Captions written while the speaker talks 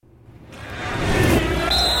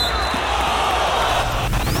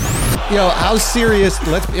Yo, how serious?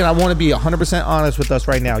 And I want to be 100% honest with us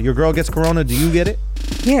right now. Your girl gets corona. Do you get it?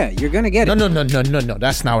 Yeah, you're gonna get it. No.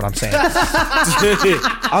 That's not what I'm saying.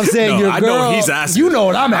 I'm saying your girl. I know he's asking. You know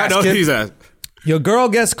what I'm asking. I know he's asking. Your girl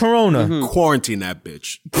gets corona. Mm-hmm. Quarantine that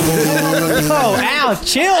bitch. Oh, Al,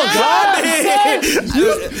 chill, dog.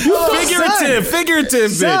 Figurative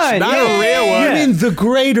bitch. Not a real one. You mean the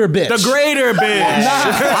greater bitch? The greater bitch.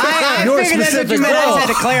 I Your figured that's what specific you meant. I girl. just had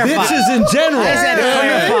to clarify. Bitches in general. I just had to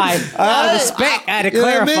clarify. Out of respect, I had to You know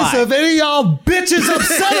what I mean? clarify. So if any of y'all bitches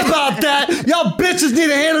upset about that, y'all bitches need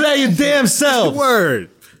to handle that your damn self. Word.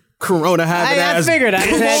 Corona having I ass. figured. I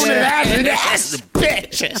just had to. ass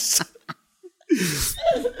bitches.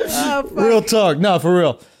 Real talk. No, for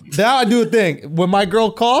real. Now I do a thing. When my girl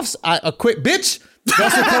coughs, a quick bitch.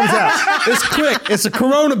 That's what comes out. It's quick. It's a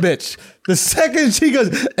corona bitch. The second she goes,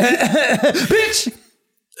 bitch.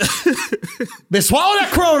 Bitch, swallow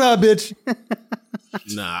that corona, bitch.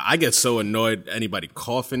 Nah, I get so annoyed anybody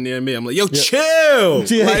coughing near me. I'm like, yo, chill.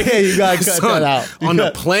 Yeah, Like, you gotta cut that out. On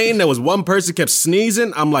the plane, there was one person kept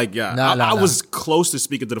sneezing. I'm like, yeah. I was close to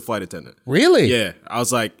speaking to the flight attendant. Really? Yeah. I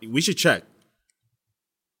was like, we should check.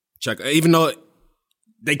 Even though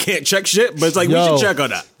they can't check shit, but it's like, we should check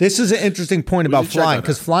on that. This is an interesting point about flying,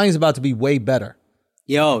 because flying is about to be way better.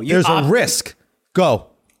 Yo, There's a risk.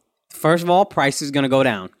 Go. First of all, price is gonna go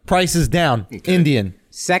down. Price is down. Okay. Indian.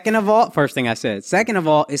 Second of all, first thing I said. Second of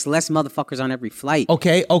all, it's less motherfuckers on every flight.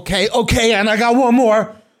 Okay. And I got one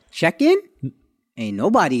more. Check-in? Ain't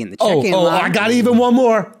nobody in the check-in line. I got even one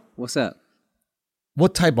more. What's up?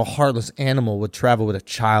 What type of heartless animal would travel with a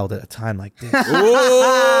child at a time like this?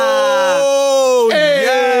 Oh,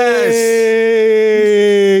 yes.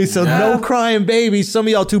 So no crying babies. Some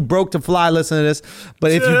of y'all too broke to fly. Listen to this.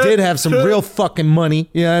 But if you did have some real fucking money,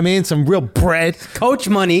 you know what I mean? Some real bread. Coach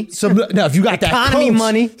money. If you got that economy coach,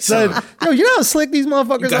 money. Son, yo, you know how slick these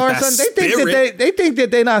motherfuckers are, son? They think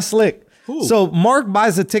that they not slick. Who? So Mark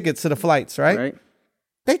buys the tickets to the flights, right?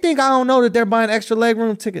 They think I don't know that they're buying extra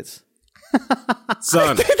legroom tickets.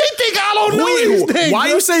 Son. They think I don't know these things. Why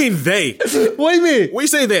are you saying they? What do you mean? What you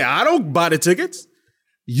saying they? I don't buy the tickets.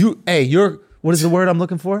 You're, what is the word I'm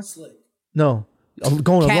looking for? Slick. No. I'm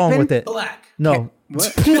going Captain? along with it. Black. No. What?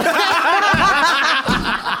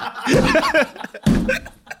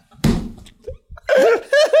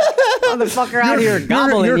 Motherfucker out here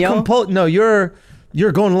gobbling,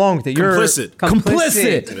 You're going along with it. You're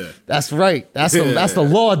Complicit. Yeah. That's right. That's the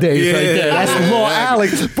law days right there. That's the law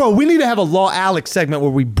Alex. Bro, we need to have a law Alex segment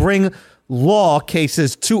where we bring law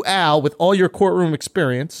cases to Al with all your courtroom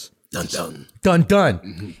experience. Done.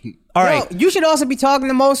 All right. You should also be talking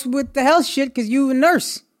the most with the health shit because you a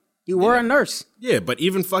nurse. You were a nurse. Yeah, but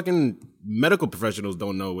even fucking medical professionals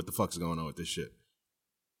don't know what the fuck's going on with this shit.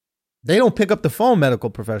 They don't pick up the phone, medical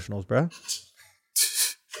professionals, bro.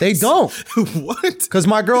 They don't. What? Because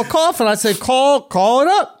my girl coughed and I said, call it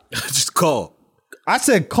up. Just call. I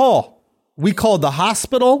said, call. We called the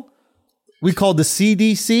hospital. We called the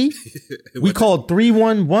CDC. We called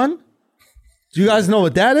 311. Do you guys know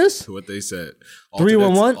what that is? What they said.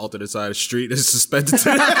 311? Alternate side of the street is suspended.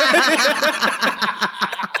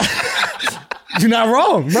 You're not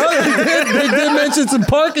wrong, bro. They did mention some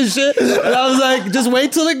parking shit. And I was like, just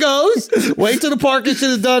wait till it goes. Wait till the parking shit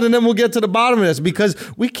is done, and then we'll get to the bottom of this. Because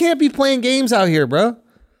we can't be playing games out here, bro.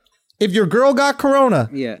 If your girl got corona,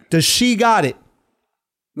 does she got it?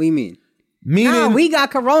 What do you mean? Meaning, we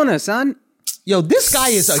got corona, son. Yo, this guy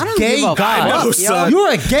is a gay guy. I know, son.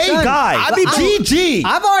 You're a gay guy. GG.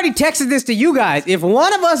 I've already texted this to you guys. If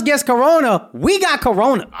one of us gets corona, we got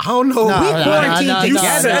corona. I don't know. We quarantined You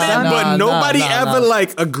together, said son. it, but nobody ever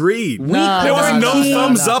agreed. There was no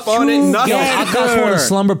thumbs up on it. Nothing. Yo, I just want a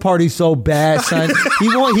slumber party so bad, son. He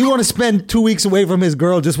want to spend 2 weeks away from his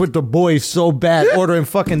girl just with the boys so bad, ordering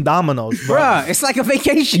fucking Domino's, bro. Bruh, it's like a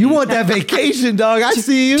vacation. You want that vacation, dog? I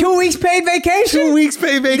see you. 2 weeks paid vacation. 2 weeks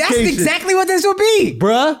paid vacation. That's exactly what this will be,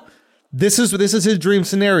 bruh. This is his dream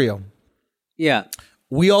scenario. Yeah.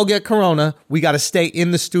 We all get corona. We got to stay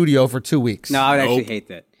in the studio for 2 weeks. No, I would actually hate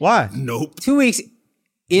that. Why? Nope. 2 weeks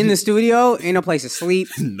in the studio, ain't no place to sleep.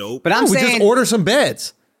 Nope. But I'm we saying, just order some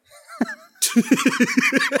beds.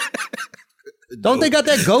 Don't they got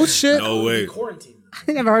that ghost shit? No way. Quarantine.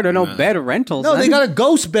 I never heard of no bed rentals. No, they got a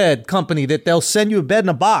ghost bed company that they'll send you a bed in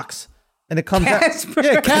a box. And it comes Casper. out.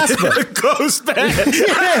 Yeah, Casper. Ghost bed. Whatever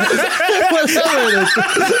it is.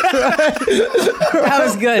 That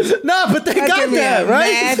was good. No, but they got that,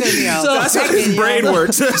 right? That's how his brain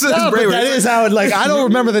works. That's how his brain That is how it, I don't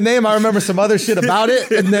remember the name. I remember some other shit about it.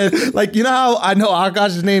 And then, you know how I know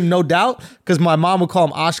Akash's name, no doubt? Because my mom would call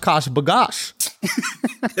him Oshkosh Bagash.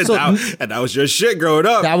 And that was your shit growing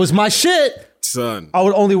up. That was my shit. Son. I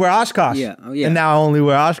would only wear Oshkosh. Yeah. Oh, yeah. And now I only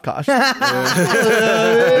wear Oshkosh.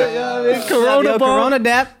 Corona Yo, bump. Corona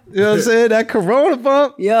dap. You know what I'm saying? That Corona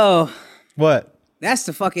bump. Yo, What? that's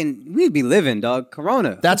the fucking, we'd be living, dog.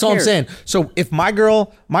 Corona. That's Who all I'm cares? saying. So if my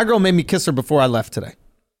girl made me kiss her before I left today,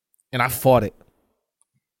 and I fought it.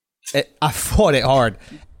 I fought it hard.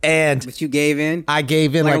 And But you gave in? I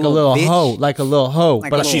gave in like a little little bitch? hoe. Like a little hoe. Like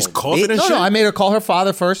But a She's little coughing bitch? and No, shit? I made her call her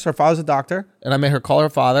father first. Her father's a doctor. And I made her call her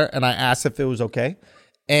father, and I asked if it was okay.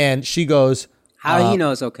 And she goes, How did he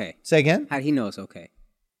know it's okay? say again? How did he know it's okay?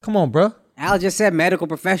 Come on, bro. Al just said medical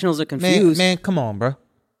professionals are confused. Man, come on, bro.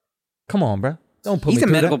 Come on, bro. Don't put He's me a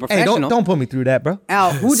through medical that. Hey, professional. don't put me through that, bro.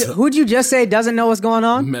 Al, who'd you just say doesn't know what's going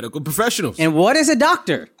on? Medical professionals. And what is a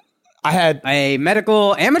doctor? I had A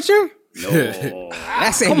medical amateur? No.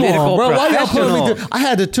 That's a Come medical on, bro. Why y'all professional. putting me through? I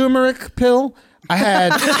had the turmeric pill. I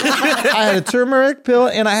had a turmeric pill,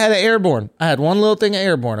 and I had an airborne. I had one little thing of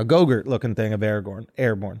airborne, a Go-Gurt looking thing of airborne.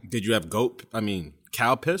 Did you have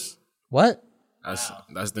cow piss? What?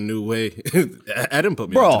 That's the new way. Adam put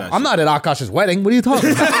me Bro, onto that I'm shit. not at Akash's wedding. What are you talking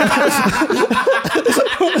about?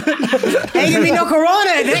 Ain't gonna be no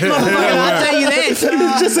corona in that motherfucker, I'll tell you that. It's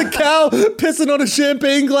just a cow pissing on a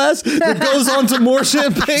champagne glass that goes on to more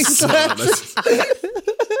champagne glasses.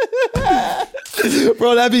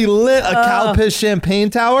 Bro, that'd be lit. A cow piss champagne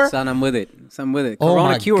tower. Son, I'm with it. Oh Corona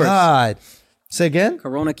my cures. God. Say again?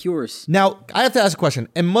 Corona cures. Now, I have to ask a question.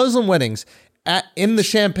 In Muslim weddings, in the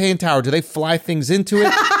champagne tower, do they fly things into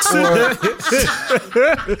it? That's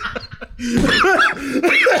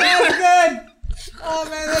good. Oh,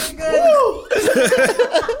 man, that's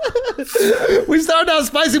good. We started out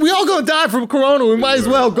spicy. We all gonna die from Corona. We might as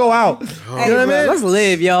well go out. Hey, you know what I bro, mean? let's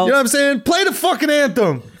live, yo. You know what I'm saying? Play the fucking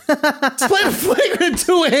anthem. Play the Flagrant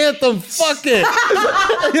 2 anthem. Fuck it.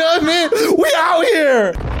 You know what I mean? We out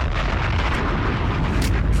here.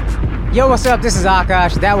 Yo, what's up? This is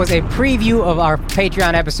Akash. That was a preview of our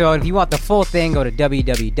Patreon episode. If you want the full thing, go to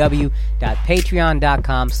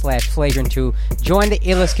www.patreon.com/flagrant2. Join the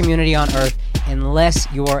illest community on earth. Unless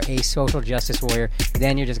you're a social justice warrior,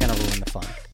 then you're just going to ruin the fun.